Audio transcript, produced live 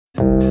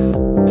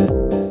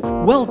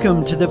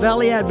Welcome to the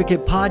Valley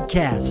Advocate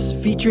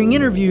Podcast, featuring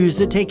interviews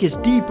that take us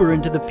deeper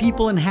into the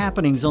people and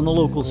happenings on the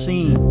local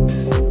scene.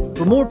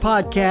 For more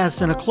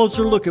podcasts and a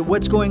closer look at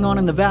what's going on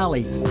in the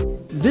Valley,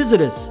 visit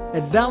us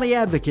at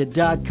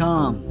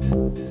valleyadvocate.com.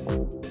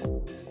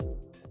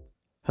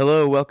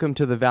 Hello, welcome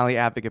to the Valley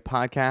Advocate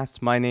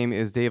Podcast. My name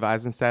is Dave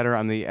Eisenstatter.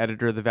 I'm the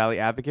editor of the Valley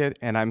Advocate,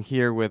 and I'm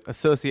here with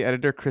Associate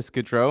Editor Chris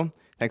Gaudreau.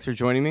 Thanks for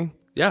joining me.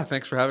 Yeah,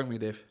 thanks for having me,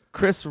 Dave.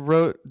 Chris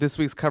wrote this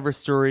week's cover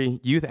story,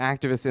 Youth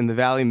Activists in the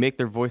Valley Make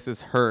Their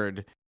Voices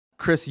Heard.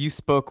 Chris, you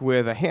spoke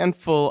with a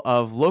handful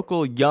of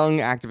local young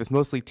activists,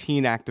 mostly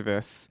teen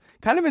activists,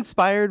 kind of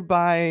inspired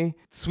by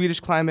Swedish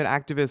climate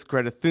activist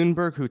Greta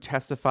Thunberg, who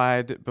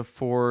testified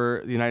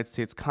before the United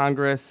States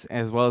Congress,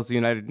 as well as the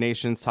United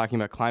Nations, talking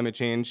about climate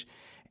change.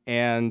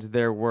 And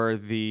there were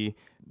the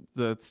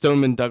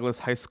Stoneman Douglas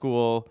High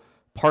School,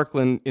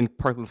 Parkland,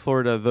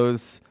 Florida,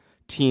 those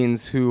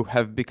teens who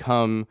have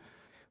become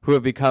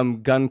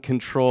gun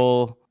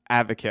control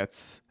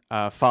advocates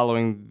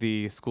following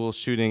the school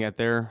shooting at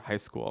their high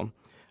school.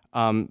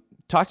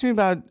 Talk to me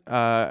about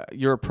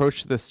your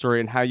approach to this story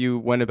and how you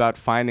went about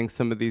finding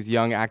some of these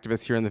young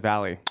activists here in the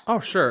Valley. Oh,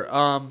 sure.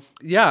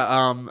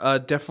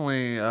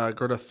 Definitely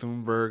Greta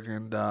Thunberg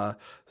and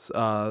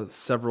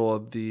several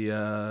of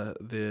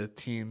the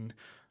teen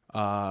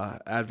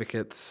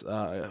advocates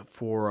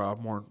for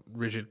more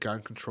rigid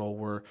gun control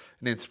were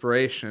an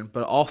inspiration,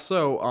 but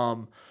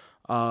also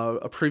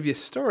a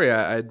previous story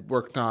I'd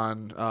worked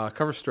on, a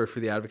cover story for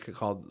The Advocate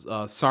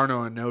called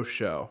Sarno and No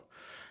Show.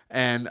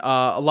 And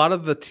a lot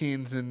of the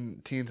teens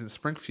in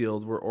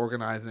Springfield were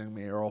organizing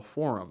mayoral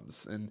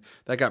forums. And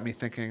that got me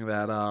thinking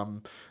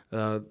that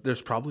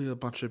there's probably a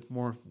bunch of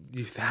more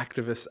youth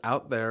activists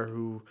out there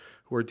who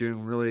are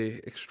doing really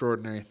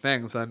extraordinary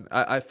things. And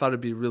I thought it'd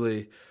be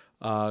really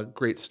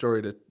great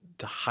story to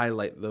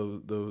highlight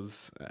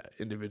those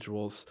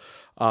individuals.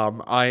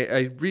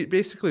 I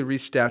basically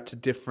reached out to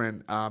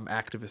different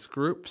activist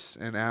groups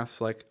and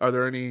asked, are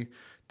there any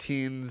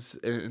teens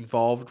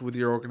involved with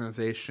your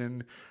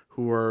organization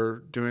who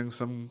are doing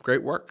some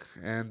great work?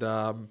 And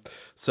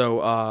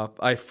so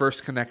I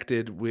first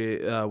connected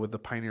with the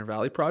Pioneer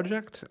Valley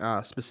Project,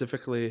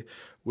 specifically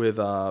with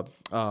a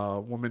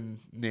woman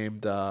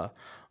named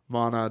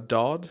Mana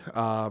Dodd.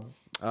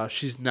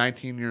 She's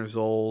 19 years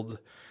old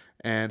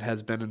and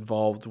has been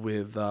involved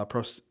with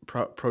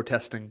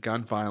protesting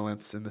gun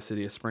violence in the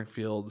city of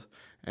Springfield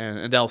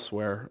and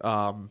elsewhere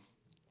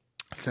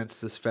since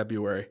this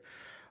February.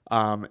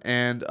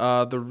 And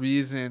the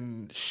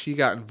reason she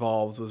got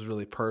involved was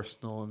really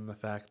personal in the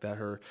fact that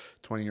her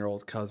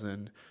 20-year-old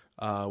cousin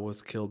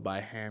was killed by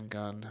a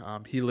handgun.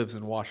 He lives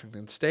in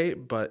Washington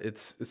State, but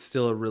it's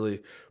still a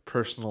really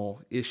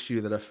personal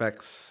issue that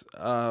affects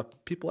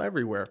people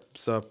everywhere.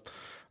 So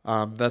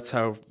that's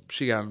how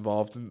she got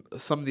involved. And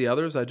some of the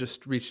others, I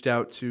just reached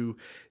out to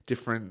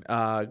different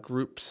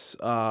groups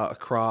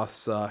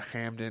across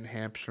Hamden,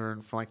 Hampshire,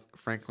 and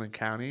Franklin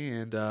County,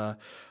 and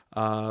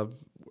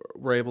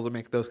were able to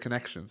make those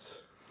connections.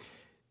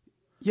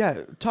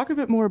 Yeah, talk a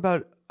bit more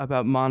about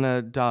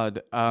Mana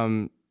Dodd.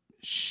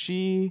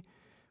 She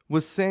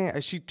was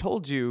saying, she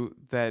told you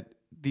that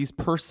these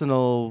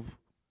personal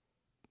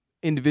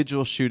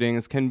individual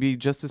shootings can be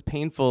just as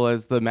painful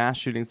as the mass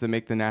shootings that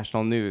make the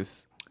national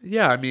news.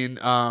 Yeah, I mean,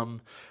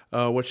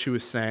 what she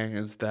was saying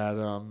is that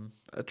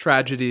a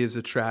tragedy is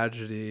a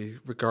tragedy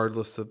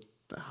regardless of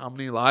how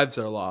many lives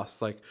are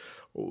lost. Like,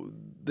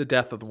 the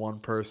death of one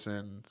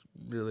person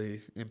really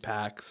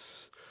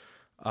impacts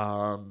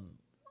a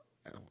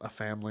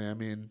family. I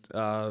mean,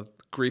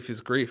 grief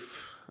is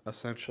grief,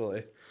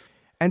 essentially.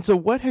 And so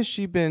what has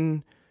she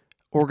been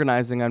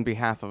organizing on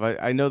behalf of?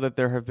 I know that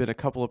there have been a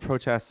couple of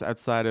protests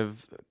outside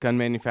of gun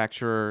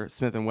manufacturer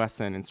Smith &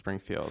 Wesson in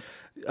Springfield.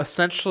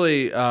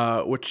 Essentially,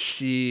 what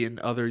she and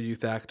other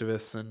youth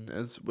activists, and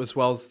as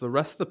well as the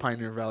rest of the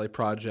Pioneer Valley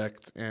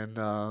Project and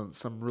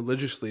some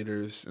religious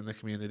leaders in the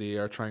community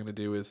are trying to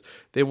do is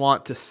they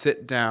want to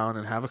sit down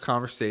and have a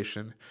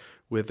conversation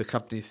with the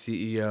company's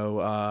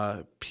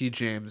CEO, P.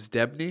 James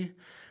Debney.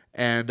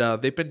 And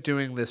they've been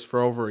doing this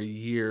for over a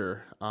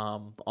year,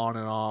 on and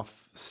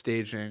off,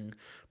 staging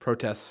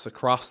protests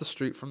across the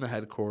street from the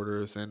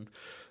headquarters. And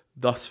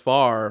thus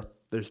far,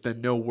 there's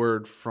been no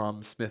word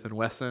from Smith &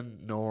 Wesson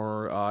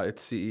nor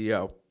its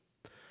CEO.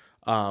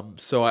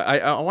 So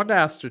I wanted to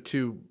ask her,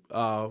 too,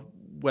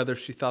 whether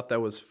she thought that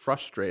was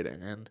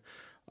frustrating. And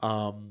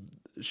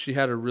she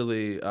had a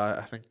really,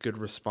 I think, good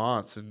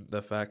response in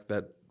the fact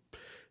that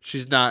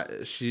she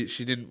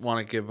didn't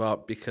want to give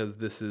up because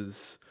this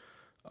is...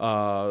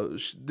 the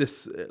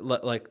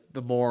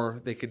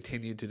more they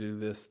continue to do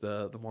this,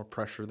 the more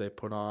pressure they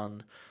put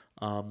on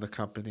the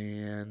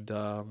company, and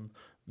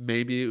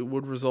maybe it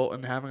would result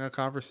in having a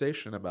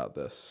conversation about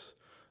this,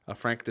 a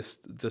frank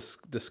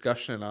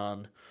discussion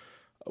on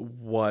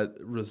what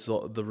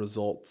the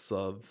results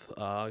of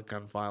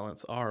gun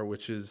violence are,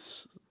 which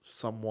is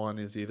someone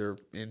is either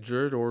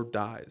injured or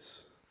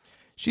dies.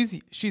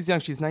 She's young.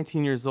 She's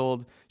 19 years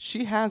old.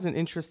 She has an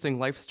interesting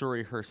life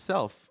story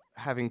herself,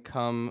 having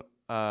come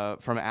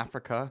from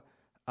Africa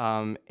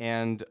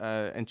and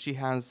she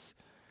has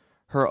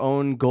her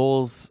own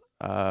goals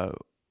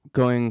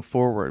going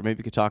forward. Maybe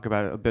you could talk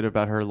about a bit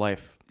about her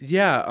life.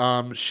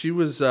 Yeah, she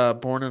was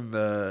born in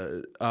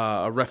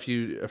a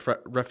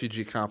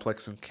refugee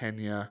complex in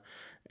Kenya,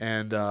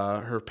 and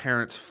her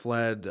parents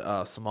fled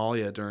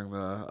Somalia during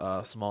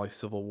the Somali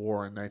Civil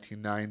War in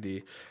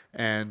 1990,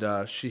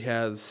 and she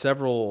has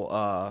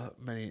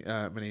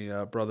many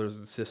brothers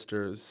and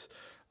sisters.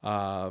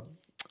 Uh,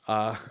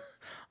 uh,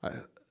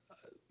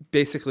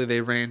 Basically,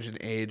 they range in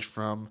age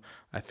from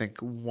I think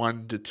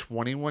 1 to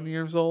 21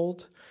 years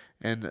old,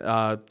 and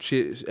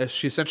she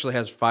essentially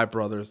has 5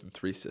 brothers and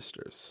 3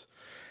 sisters,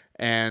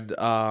 and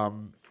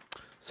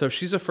so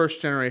she's a first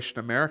generation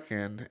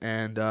American,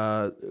 and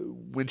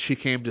when she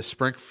came to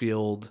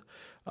Springfield,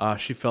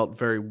 she felt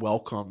very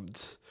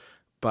welcomed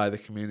by the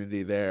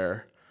community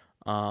there,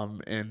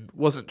 and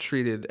wasn't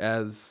treated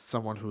as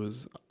someone who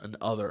was an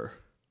other.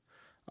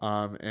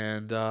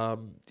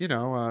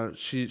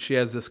 She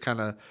has this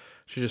kind of,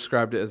 she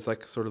described it as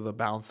like sort of the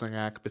balancing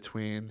act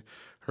between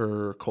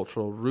her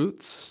cultural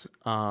roots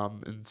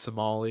in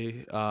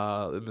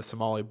the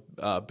Somali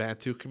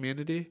Bantu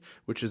community,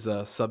 which is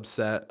a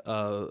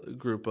subset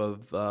group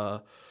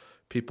of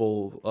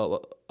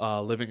people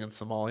living in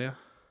Somalia,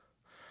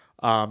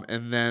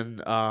 and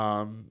then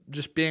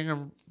just being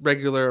a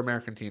regular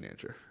American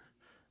teenager,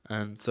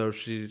 and so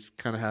she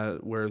kind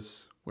of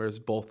wears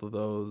both of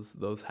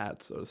those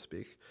hats, so to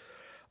speak.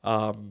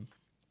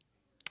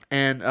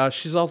 And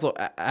she's also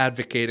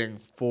advocating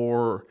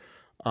for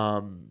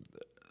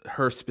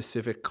her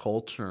specific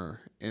culture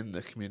in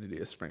the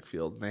community of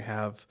Springfield. And they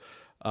have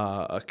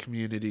a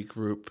community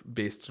group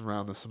based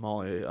around the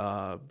Somali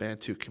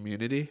Bantu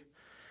community.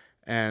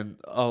 And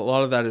a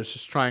lot of that is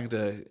just trying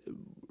to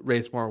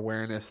raise more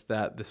awareness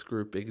that this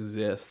group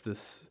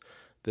exists,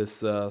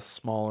 this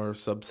smaller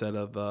subset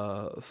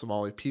of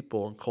Somali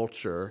people and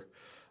culture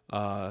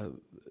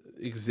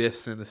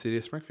exists in the city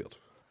of Springfield.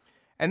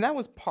 And that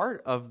was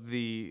part of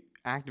the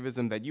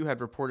activism that you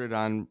had reported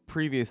on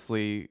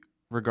previously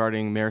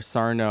regarding Mayor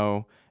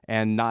Sarno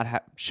and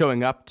not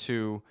showing up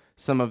to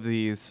some of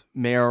these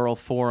mayoral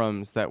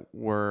forums that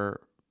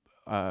were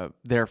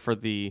there for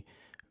the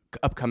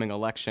upcoming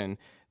election.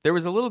 There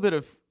was a little bit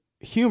of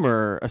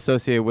humor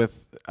associated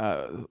with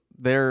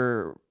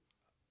their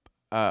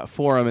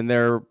forum and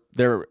their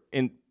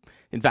in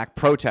fact,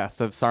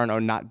 protest of Sarno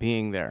not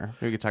being there.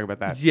 Maybe we could talk about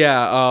that.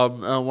 Yeah,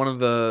 one of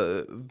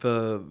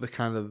the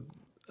kind of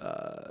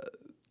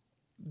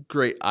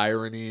great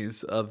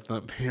ironies of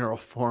the mayoral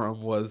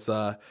forum was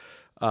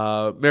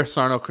Mayor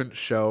Sarno couldn't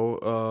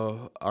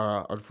show,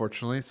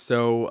 unfortunately,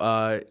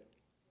 so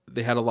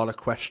they had a lot of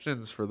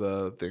questions for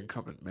the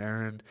incumbent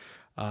mayor,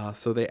 and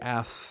so they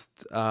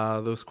asked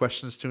those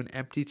questions to an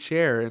empty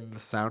chair and the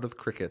sound of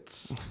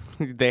crickets.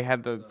 They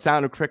had the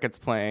sound of crickets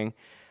playing.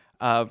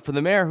 For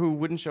the mayor who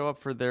wouldn't show up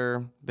for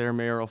their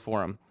mayoral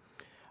forum.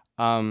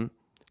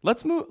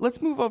 Let's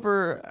move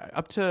over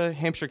up to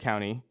Hampshire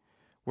County,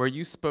 where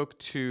you spoke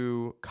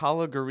to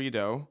Kala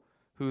Garrido,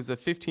 who's a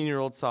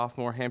 15-year-old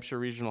sophomore, Hampshire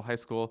Regional High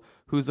School,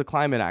 who's a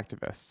climate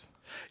activist.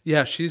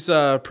 Yeah, she's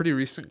a pretty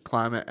recent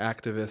climate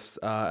activist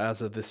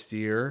as of this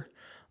year,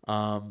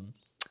 and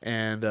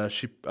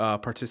she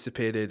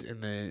participated in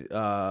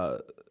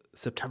the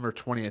September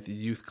 20th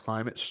youth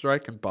climate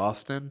strike in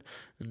Boston,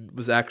 and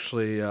was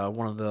actually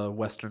one of the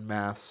Western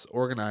Mass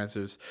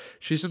organizers.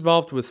 She's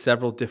involved with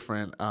several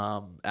different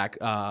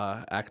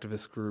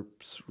activist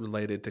groups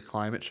related to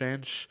climate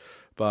change,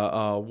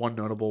 but one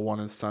notable one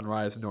is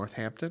Sunrise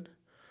Northampton.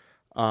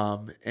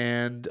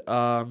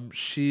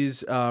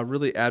 She's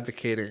really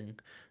advocating,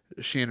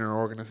 she and her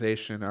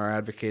organization are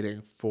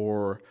advocating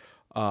for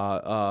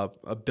a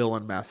bill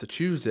in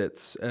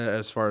Massachusetts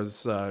as far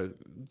as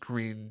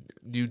Green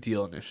New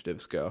Deal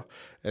initiatives go.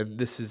 And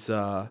this is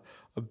a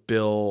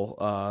bill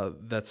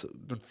that's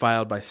been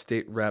filed by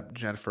State Rep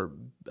Jennifer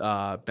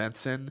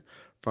Benson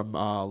from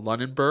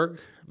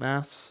Lunenburg,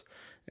 Mass.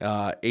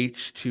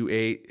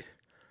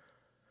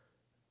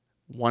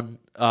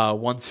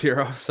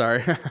 H2810,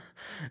 sorry.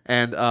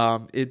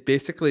 And it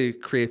basically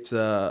creates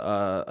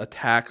a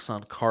tax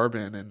on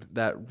carbon, and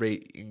that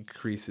rate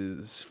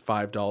increases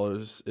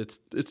 $5.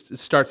 It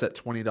starts at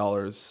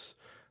 $20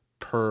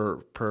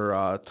 per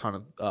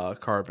ton of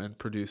carbon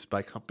produced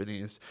by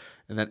companies,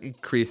 and that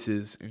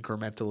increases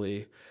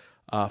incrementally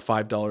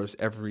 $5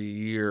 every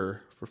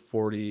year for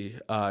 40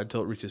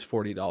 until it reaches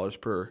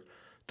 $40 per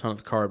ton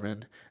of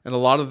carbon. And a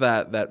lot of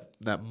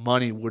that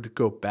money would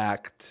go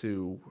back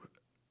to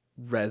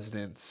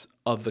residents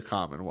of the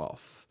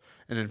Commonwealth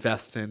and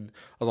invest in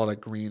a lot of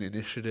green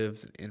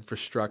initiatives and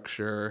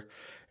infrastructure,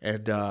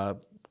 and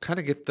kind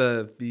of get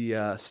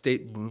the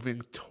state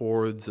moving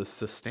towards a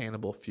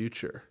sustainable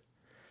future.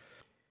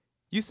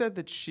 You said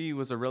that she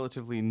was a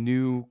relatively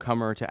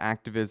newcomer to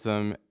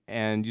activism,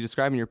 and you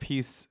describe in your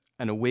piece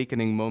an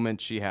awakening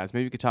moment she has.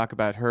 Maybe you could talk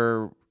about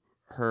her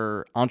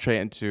entree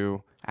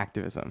into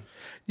activism?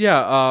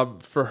 Yeah,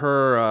 for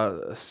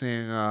her,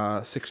 seeing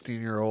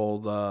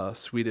 16-year-old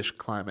Swedish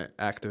climate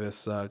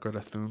activist Greta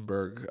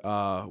Thunberg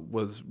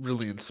was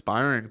really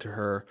inspiring to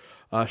her.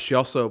 She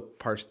also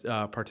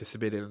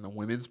participated in the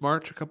Women's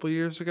March a couple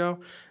years ago,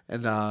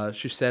 and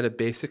she said it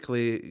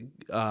basically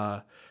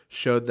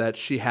showed that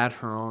she had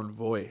her own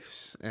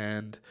voice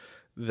and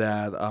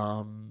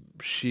that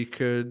she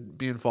could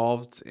be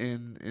involved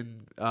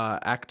in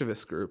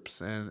activist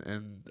groups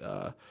and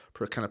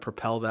kind of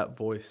propel that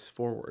voice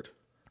forward.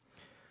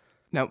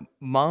 Now,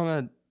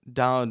 Mona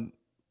Dowd,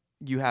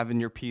 you have in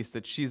your piece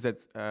that she's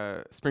at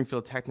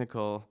Springfield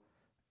Technical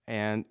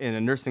and in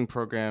a nursing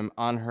program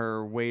on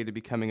her way to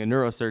becoming a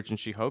neurosurgeon,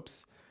 she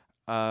hopes.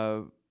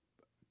 Kala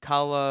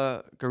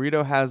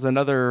Garrido has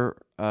another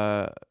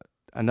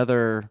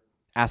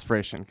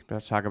aspiration.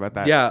 Let's talk about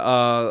that.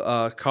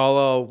 Yeah,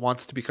 Kala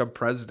wants to become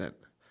president.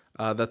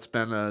 That's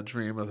been a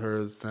dream of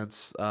hers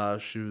since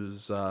she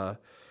was a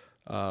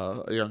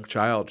young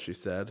child, she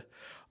said.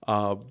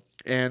 But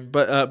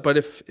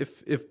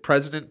if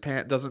President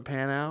doesn't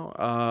pan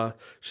out,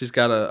 she's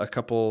got a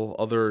couple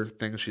other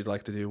things she'd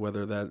like to do,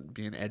 whether that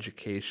be in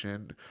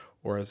education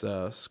or as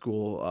a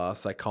school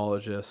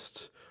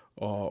psychologist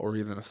or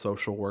even a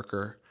social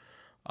worker.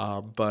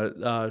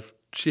 But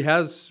she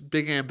has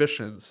big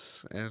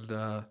ambitions,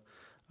 and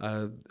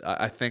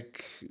I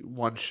think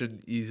one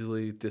shouldn't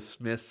easily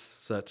dismiss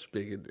such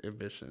big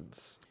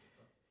ambitions.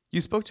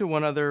 You spoke to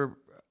one other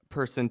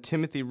person,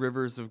 Timothy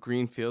Rivers of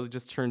Greenfield, who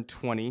just turned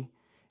 20.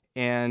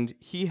 And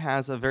he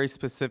has a very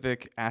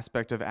specific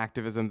aspect of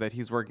activism that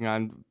he's working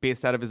on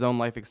based out of his own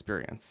life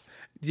experience.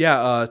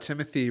 Yeah,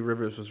 Timothy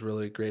Rivers was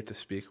really great to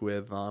speak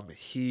with.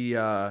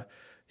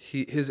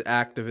 His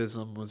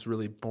activism was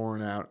really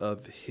born out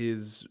of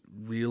his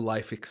real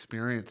life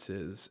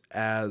experiences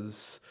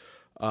as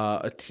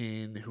a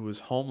teen who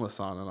was homeless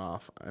on and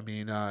off. I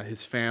mean,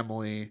 his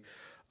family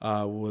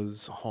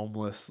was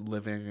homeless,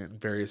 living in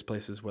various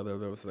places, whether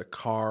there was the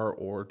car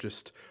or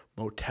just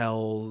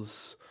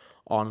motels,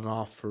 on and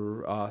off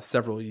for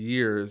several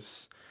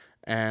years,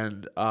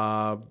 and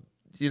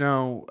he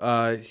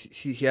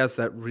has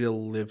that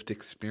real lived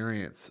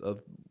experience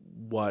of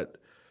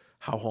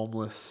how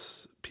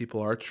homeless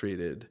people are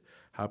treated,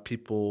 how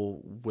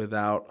people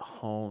without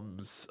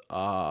homes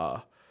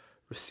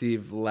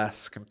receive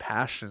less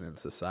compassion in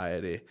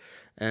society,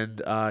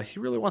 and he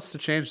really wants to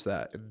change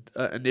that. And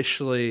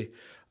initially,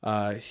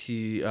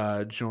 he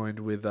joined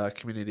with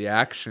Community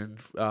Action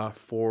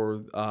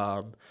for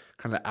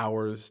kind of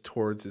hours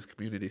towards his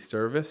community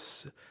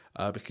service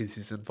because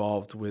he's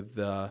involved with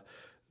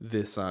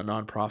this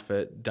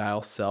nonprofit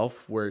Dial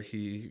Self where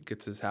he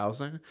gets his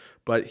housing.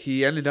 But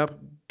he ended up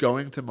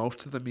going to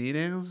most of the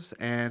meetings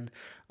and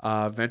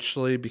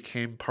eventually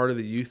became part of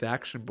the Youth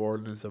Action Board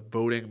and is a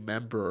voting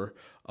member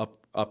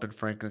up in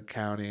Franklin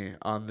County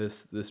on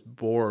this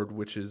board,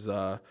 which is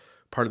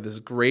part of this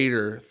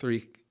greater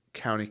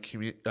three-county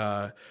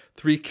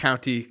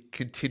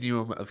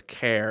continuum of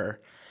care.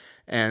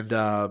 And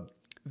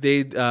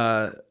they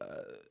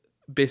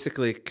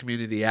basically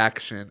Community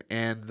Action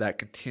and that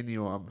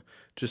continuum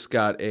just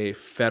got a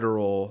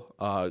federal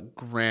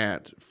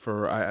grant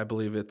for I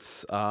believe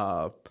it's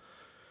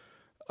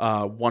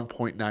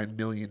 $1.9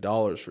 million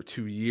for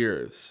 2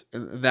 years,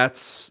 and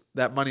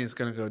that money is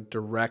going to go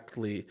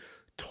directly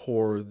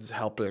towards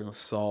helping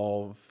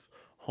solve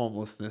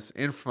homelessness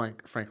in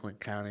Franklin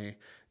County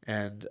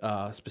and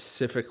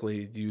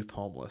specifically youth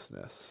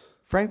homelessness.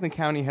 Franklin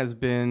County has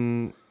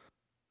been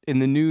in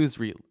the news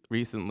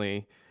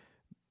recently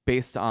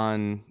based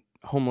on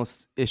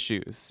homeless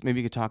issues.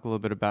 Maybe you could talk a little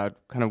bit about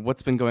kind of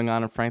what's been going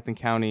on in Franklin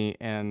County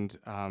and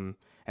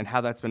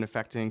how that's been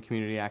affecting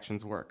Community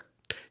Action's work.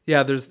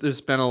 Yeah,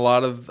 there's been a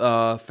lot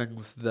of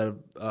things that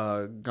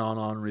have gone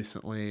on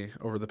recently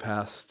over the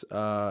past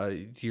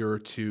year or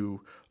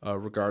two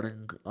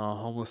regarding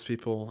homeless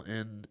people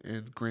in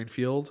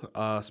Greenfield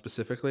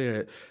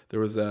specifically. There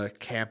was a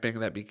camping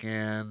that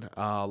began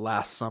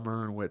last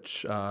summer in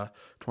which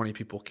 20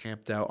 people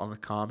camped out on the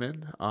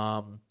common.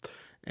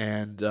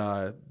 And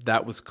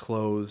that was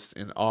closed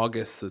in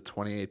August of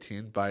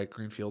 2018 by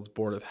Greenfield's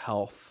Board of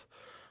Health.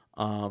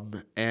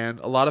 And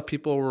a lot of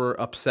people were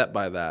upset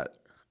by that.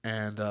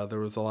 And there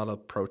was a lot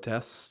of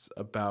protests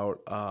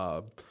about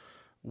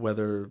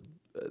whether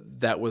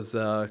that was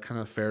a kind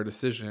of fair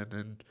decision.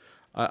 And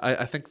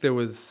I think there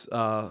was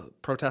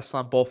protests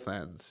on both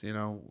ends. You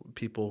know,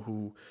 people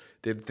who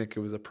didn't think it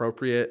was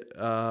appropriate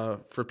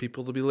for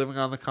people to be living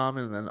on the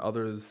common, and then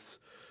others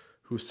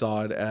who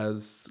saw it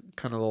as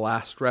kind of the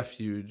last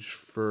refuge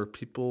for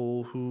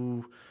people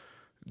who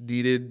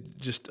needed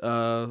just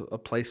a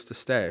place to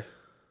stay.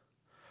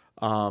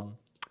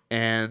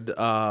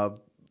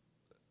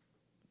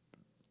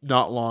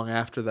 Not long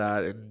after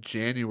that, in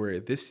January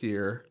of this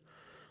year,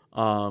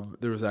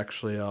 there was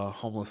actually a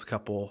homeless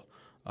couple,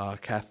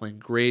 Kathleen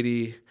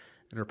Grady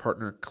and her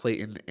partner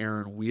Clayton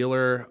Aaron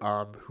Wheeler,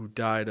 who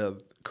died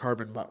of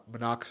carbon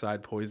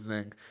monoxide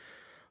poisoning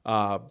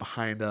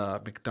behind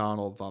a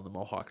McDonald's on the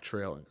Mohawk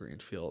Trail in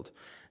Greenfield.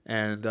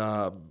 And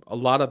a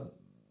lot of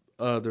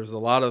there's a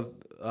lot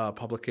of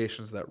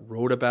publications that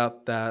wrote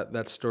about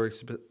that story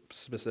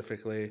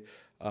specifically,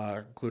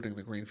 including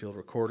the Greenfield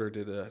Recorder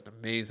did an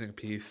amazing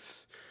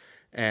piece,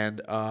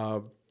 and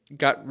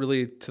got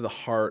really to the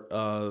heart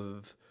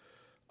of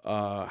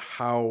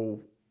how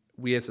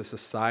we as a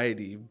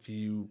society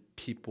view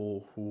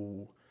people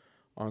who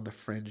are on the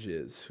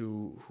fringes,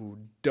 who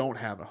don't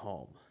have a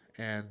home.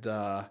 And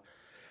I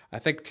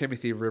think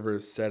Timothy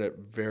Rivers said it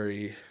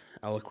very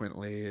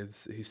eloquently.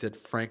 He said,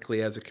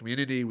 frankly, as a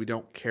community, we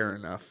don't care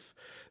enough.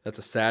 That's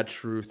a sad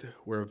truth.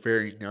 We're a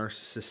very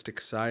narcissistic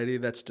society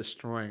that's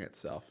destroying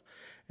itself.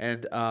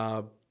 And,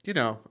 I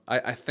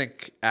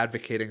think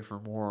advocating for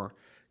more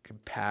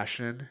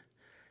compassion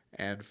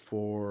and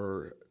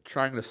for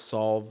trying to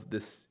solve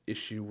this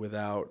issue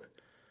without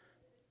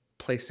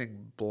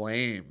placing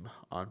blame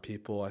on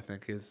people, I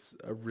think is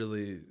a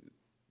really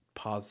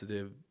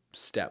positive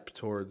step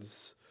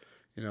towards,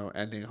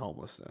 ending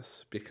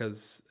homelessness,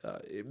 because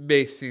it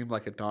may seem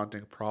like a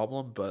daunting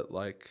problem, but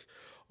like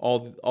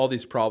all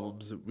these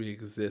problems that we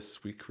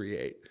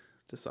create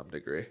to some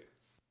degree.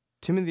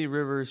 Timothy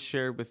Rivers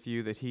shared with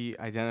you that he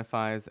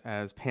identifies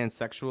as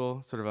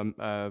pansexual, sort of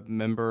a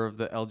member of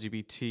the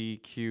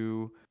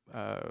LGBTQ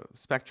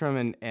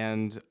spectrum,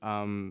 and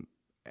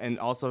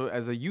also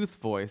as a youth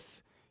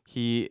voice,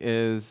 he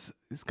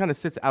kind of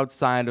sits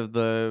outside of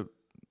the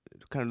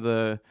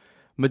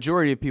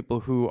majority of people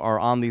who are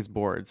on these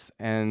boards,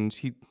 and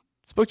he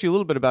spoke to you a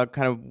little bit about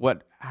kind of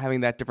what having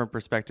that different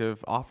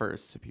perspective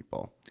offers to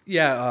people.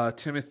 Yeah,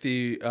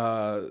 Timothy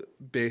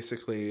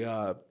basically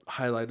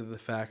highlighted the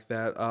fact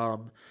that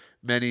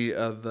many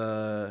of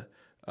the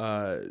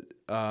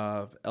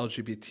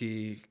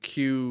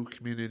LGBTQ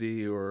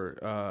community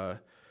or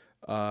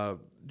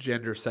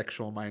gender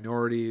sexual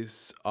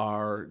minorities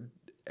are,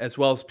 as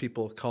well as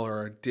people of color,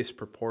 are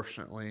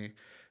disproportionately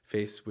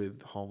faced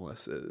with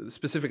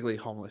specifically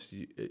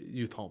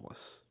youth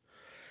homeless.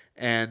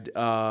 And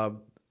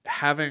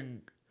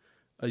having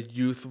a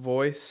youth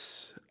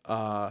voice,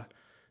 and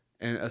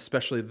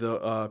especially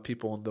the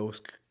people in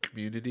those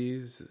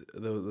communities,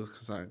 those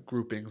kind of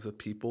groupings of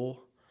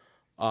people,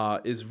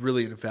 is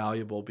really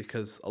invaluable,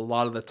 because a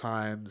lot of the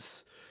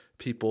times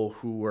people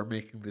who are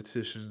making the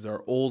decisions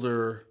are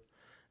older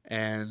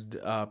and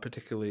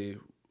particularly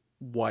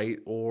white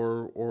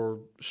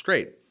or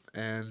straight,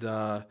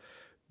 and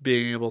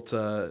being able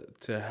to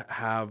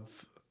have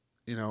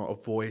a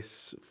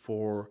voice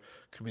for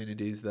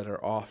communities that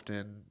are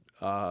often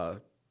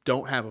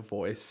don't have a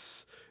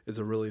voice is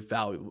a really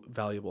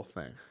valuable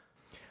thing.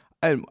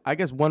 And I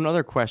guess one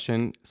other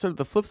question, sort of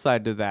the flip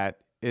side to that,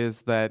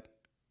 is that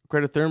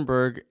Greta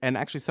Thunberg and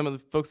actually some of the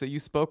folks that you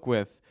spoke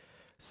with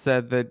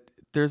said that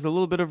there's a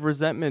little bit of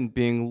resentment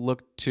being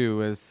looked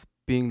to as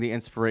being the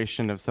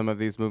inspiration of some of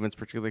these movements,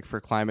 particularly for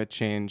climate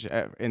change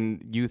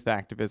in youth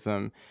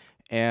activism.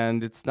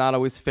 And it's not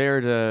always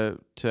fair to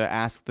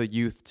ask the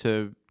youth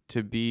to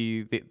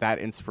be that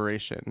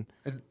inspiration.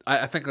 And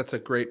I think that's a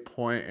great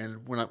point.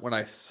 And when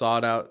I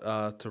sought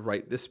out to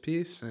write this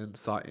piece and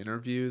saw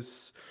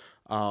interviews,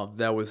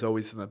 that was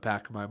always in the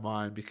back of my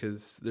mind,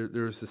 because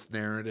there was this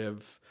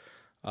narrative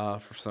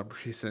for some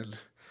reason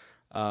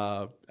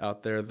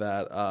out there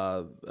that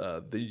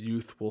the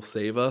youth will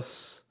save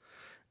us.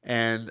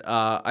 And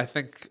I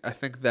think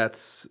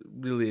that's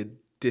really a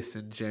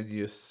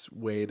disingenuous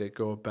way to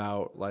go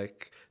about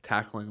like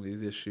tackling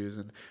these issues.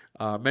 And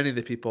many of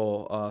the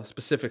people,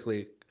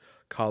 specifically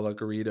Kala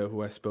Garrido,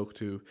 who I spoke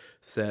to,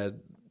 said,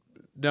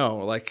 no,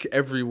 like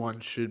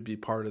everyone should be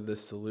part of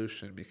this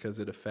solution because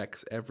it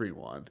affects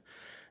everyone.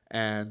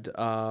 And,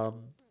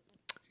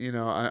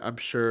 I'm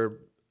sure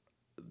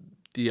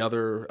the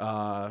other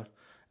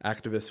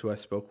activists who I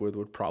spoke with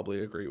would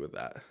probably agree with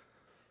that.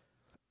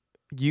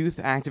 Youth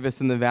Activists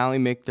in the Valley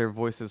Make Their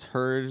Voices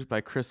Heard by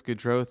Chris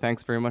Goudreau.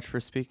 Thanks very much for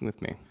speaking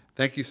with me.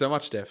 Thank you so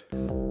much, Dave.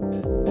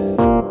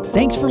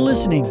 Thanks for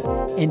listening,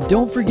 and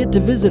don't forget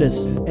to visit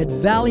us at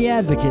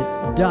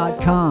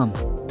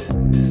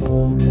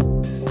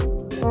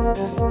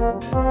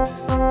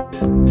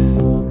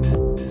valleyadvocate.com.